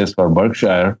parking space for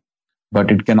Berkshire, but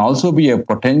it can also be a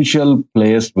potential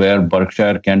place where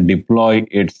Berkshire can deploy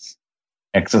its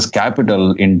excess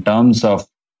capital in terms of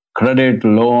credit,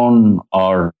 loan,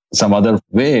 or some other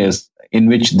ways in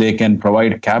which they can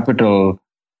provide capital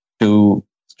to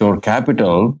Store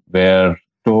Capital, where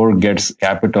Store gets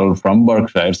capital from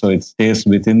Berkshire. So it stays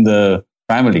within the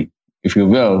family, if you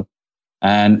will.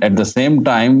 And at the same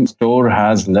time, Store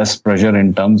has less pressure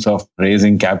in terms of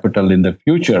raising capital in the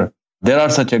future. There are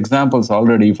such examples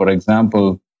already. For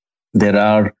example, there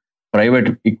are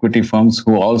private equity firms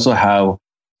who also have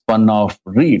spun off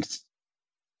REITs,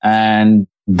 and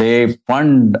they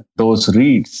fund those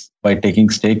REITs by taking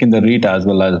stake in the REIT as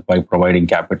well as by providing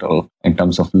capital in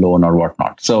terms of loan or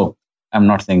whatnot. So I'm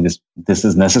not saying this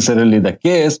is necessarily the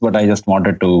case, but I just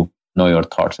wanted to know your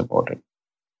thoughts about it.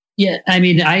 Yeah, I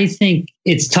mean, I think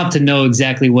it's tough to know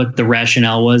exactly what the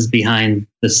rationale was behind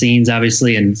the scenes,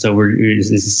 obviously. And so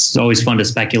it's always fun to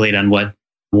speculate on what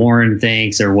Warren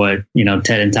thinks or what,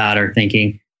 Ted and Todd are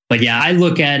thinking. But yeah, I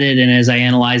look at it, and as I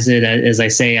analyze it, as I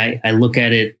say, I look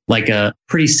at it like a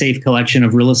pretty safe collection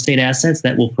of real estate assets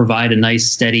that will provide a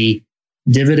nice, steady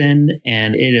dividend.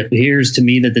 And it appears to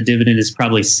me that the dividend is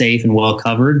probably safe and well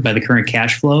covered by the current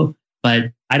cash flow.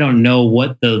 But I don't know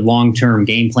what the long-term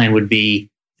game plan would be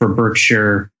for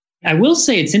Berkshire. I will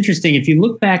say it's interesting. If you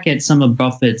look back at some of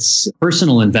Buffett's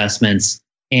personal investments,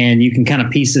 and you can kind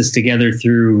of piece this together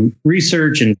through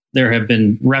research, and there have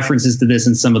been references to this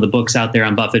in some of the books out there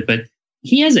on Buffett, but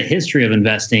he has a history of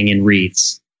investing in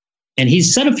REITs. And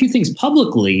he's said a few things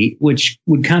publicly which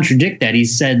would contradict that. He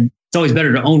said it's always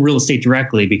better to own real estate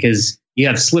directly because you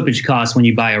have slippage costs when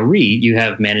you buy a REIT, you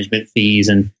have management fees.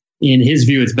 And in his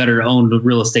view, it's better to own the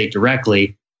real estate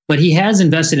directly. But he has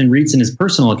invested in REITs in his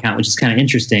personal account, which is kind of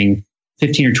interesting.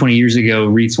 15 or 20 years ago,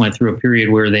 REITs went through a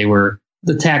period where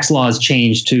the tax laws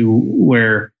changed to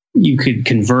where you could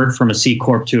convert from a C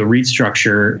Corp to a REIT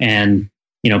structure and,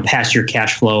 pass your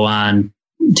cash flow on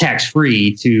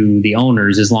tax-free to the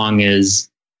owners, as long as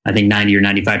I think 90 or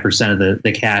 95% of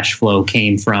the cash flow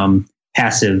came from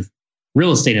passive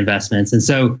real estate investments. And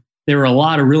so there were a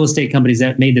lot of real estate companies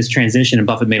that made this transition, and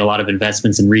Buffett made a lot of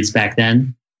investments in REITs back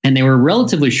then. And they were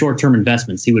relatively short-term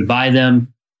investments. He would buy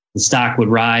them, the stock would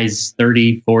rise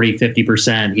 30, 40,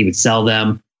 50%. He would sell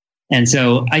them. And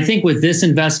so I think with this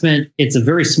investment, it's a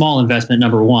very small investment,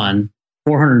 number one.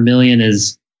 $400 million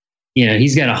is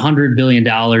he's got $100 billion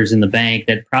in the bank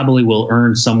that probably will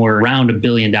earn somewhere around $1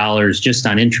 billion just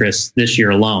on interest this year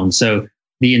alone. So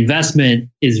the investment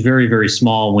is very, very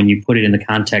small when you put it in the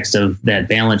context of that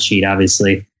balance sheet.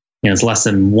 Obviously, it's less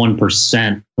than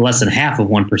 1%, less than half of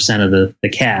 1% of the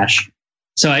cash.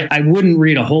 So I wouldn't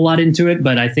read a whole lot into it,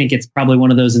 but I think it's probably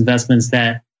one of those investments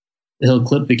that he'll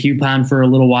clip the coupon for a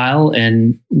little while.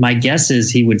 And my guess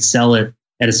is he would sell it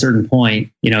at a certain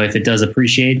point, if it does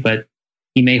appreciate, but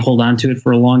he may hold on to it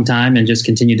for a long time and just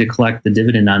continue to collect the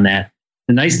dividend on that.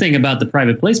 The nice thing about the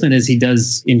private placement is he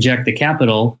does inject the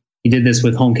capital. He did this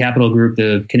with Home Capital Group,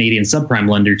 the Canadian subprime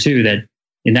lender too,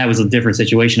 and that was a different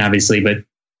situation, obviously. But,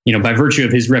 by virtue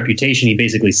of his reputation, he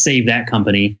basically saved that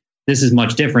company. This is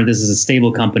much different. This is a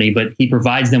stable company, but he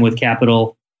provides them with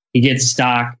capital. He gets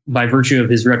stock by virtue of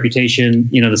his reputation.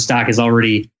 The stock has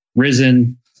already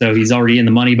risen. So he's already in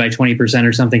the money by 20%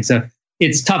 or something. So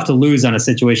it's tough to lose on a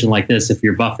situation like this if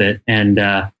you're Buffett. And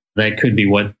that could be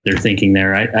what they're thinking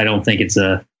there. I don't think it's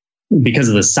because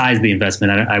of the size of the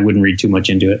investment. I wouldn't read too much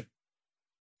into it.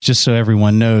 Just so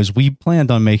everyone knows, we planned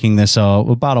on making this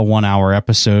about a 1 hour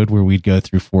episode where we'd go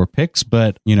through 4 picks.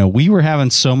 But, we were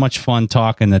having so much fun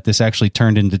talking that this actually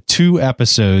turned into 2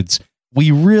 episodes.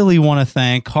 We really want to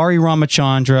thank Hari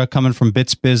Ramachandra coming from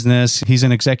Bits Business. He's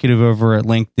an executive over at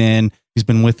LinkedIn. He's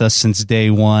been with us since day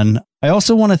one. I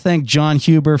also want to thank John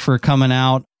Huber for coming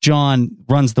out. John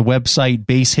runs the website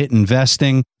Base Hit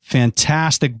Investing.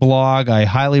 Fantastic blog. I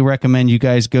highly recommend you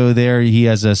guys go there. He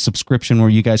has a subscription where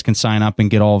you guys can sign up and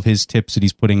get all of his tips that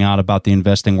he's putting out about the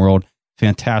investing world.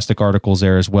 Fantastic articles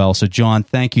there as well. So, John,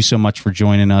 thank you so much for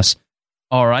joining us.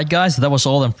 All right, guys, that was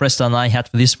all that Preston and I had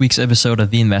for this week's episode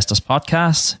of the Investors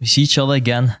Podcast. We see each other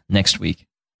again next week.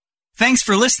 Thanks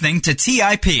for listening to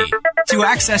TIP. To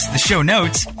access the show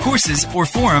notes, courses, or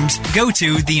forums, go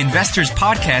to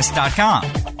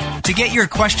theinvestorspodcast.com. To get your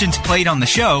questions played on the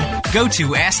show, go to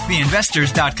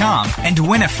asktheinvestors.com and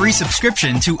win a free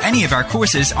subscription to any of our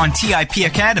courses on TIP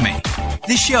Academy.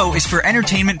 This show is for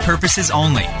entertainment purposes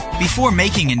only. Before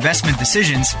making investment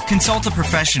decisions, consult a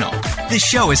professional. This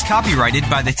show is copyrighted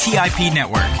by the TIP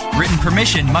Network. Written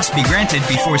permission must be granted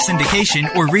before syndication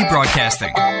or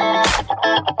rebroadcasting.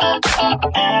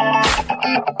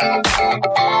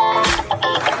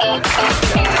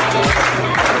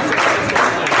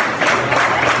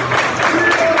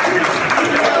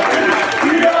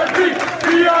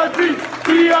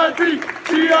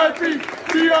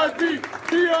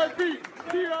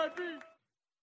 TIP.